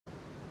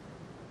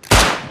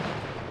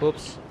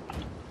Whoops.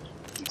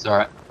 It's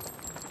alright.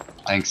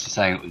 Thanks for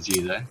saying it was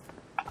you though.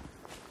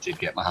 Did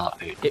get my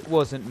heartbeat. It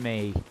wasn't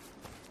me.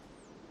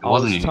 It wasn't I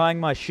was you. tying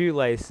my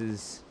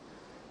shoelaces.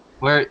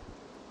 Where?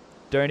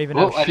 Don't even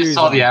Oh, have I shoes just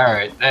saw on. the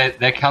arrow.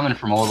 They're coming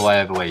from all the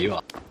way over where you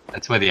are.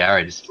 That's where the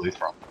arrow just flew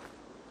from.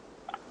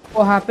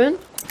 What happened?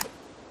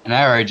 An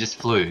arrow just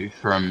flew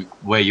from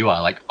where you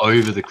are, like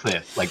over the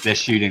cliff. Like they're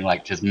shooting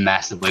like just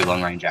massively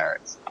long range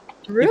arrows.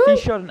 If you Really?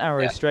 shot an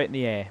arrow Yeah. straight in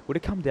the air, would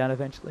it come down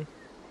eventually?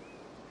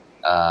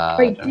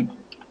 Wait, did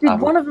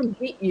one of them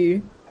hit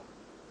you?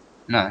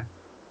 No.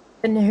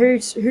 And who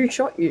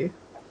shot you?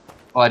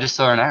 Well, I just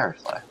saw an arrow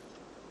fly.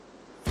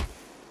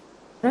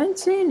 I don't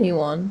see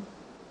anyone.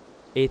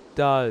 It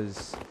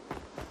does.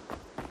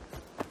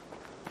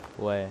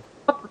 Where?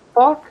 What the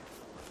fuck?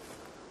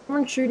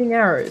 Someone's shooting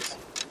arrows.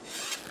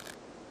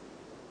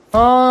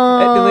 Oh,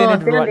 It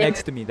landed down right there.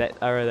 next to me, that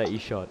arrow that you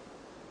shot.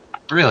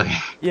 Really?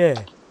 Yeah.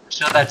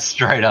 Shot that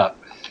straight up.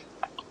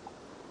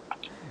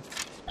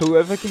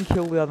 Whoever can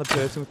kill the other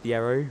person with the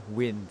arrow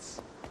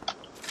wins.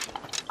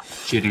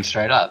 Shooting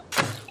straight up.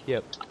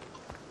 Yep.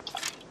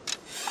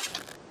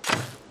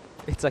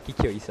 It's like you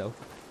kill yourself.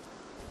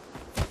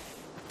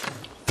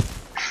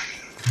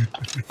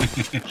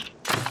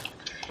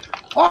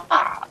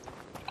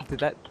 Did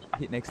that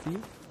hit next to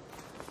you?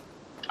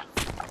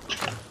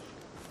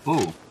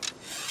 Ooh.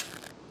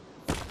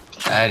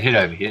 It hit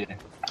over here.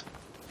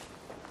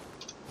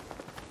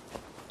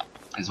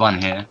 There's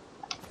one here.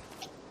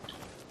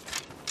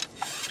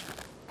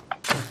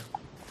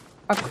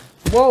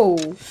 Whoa,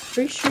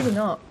 who's shooting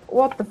up?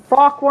 What the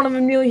fuck? One of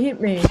them nearly hit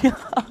me.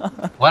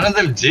 One of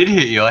them did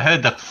hit you. I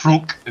heard the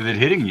frunk of it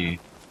hitting you.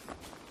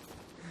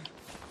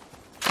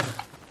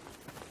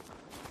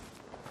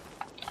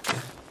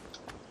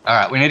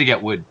 Alright, we need to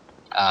get wood.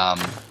 So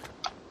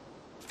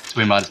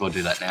we might as well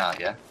do that now,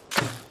 yeah?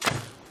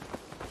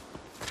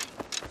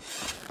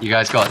 You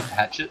guys got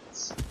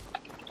hatchets?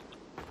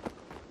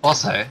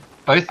 Also,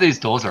 both these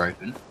doors are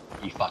open.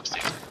 You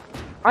fuckstick.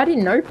 I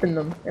didn't open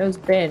them. It was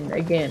Ben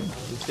again.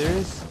 You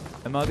serious?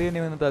 Am I the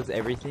only one that does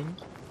everything?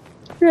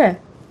 Yeah.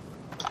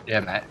 Yeah,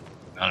 mate.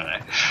 I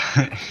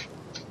don't know.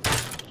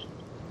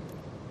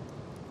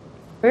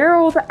 Where are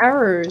all the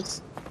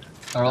arrows?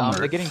 They're on the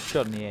They're roof. getting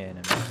shot in the air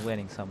and I'm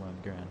landing somewhere on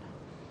the ground.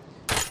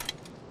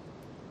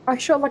 I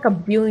shot like 1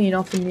 billion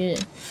up in the air.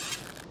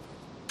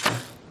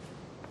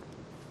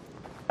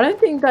 I don't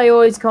think they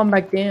always come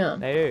back down.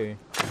 They do.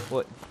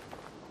 What?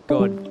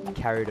 God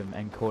carried him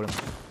and caught him.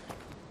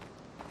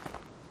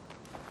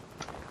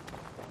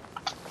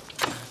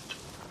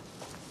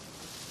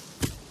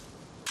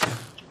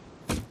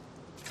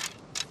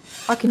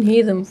 I can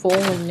hear them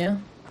falling now.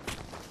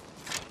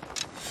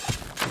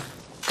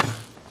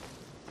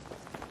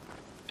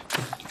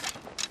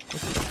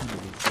 What's this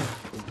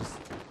thing? It just-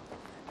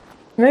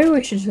 Maybe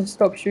we should just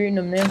stop shooting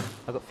them now.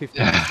 I got 50.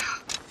 Yeah.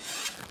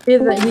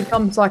 Here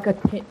comes like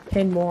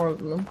 10 more of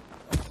them.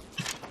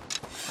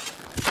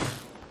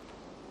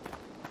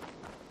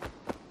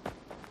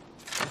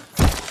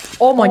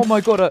 Oh my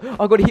God,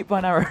 I got hit by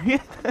an arrow.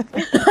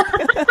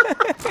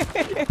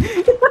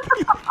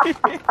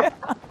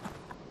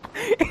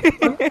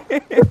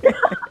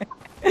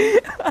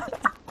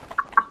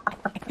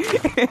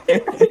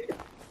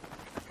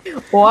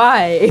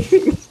 Why?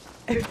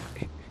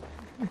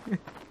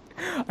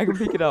 I can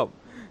pick it up.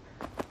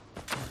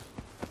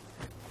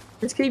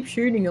 Just keep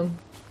shooting them.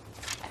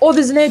 Oh,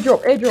 there's an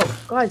airdrop.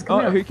 Airdrop. Guys,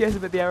 come Oh, out. who cares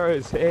about the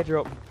arrows?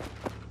 Airdrop.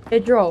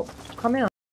 Airdrop. Come out.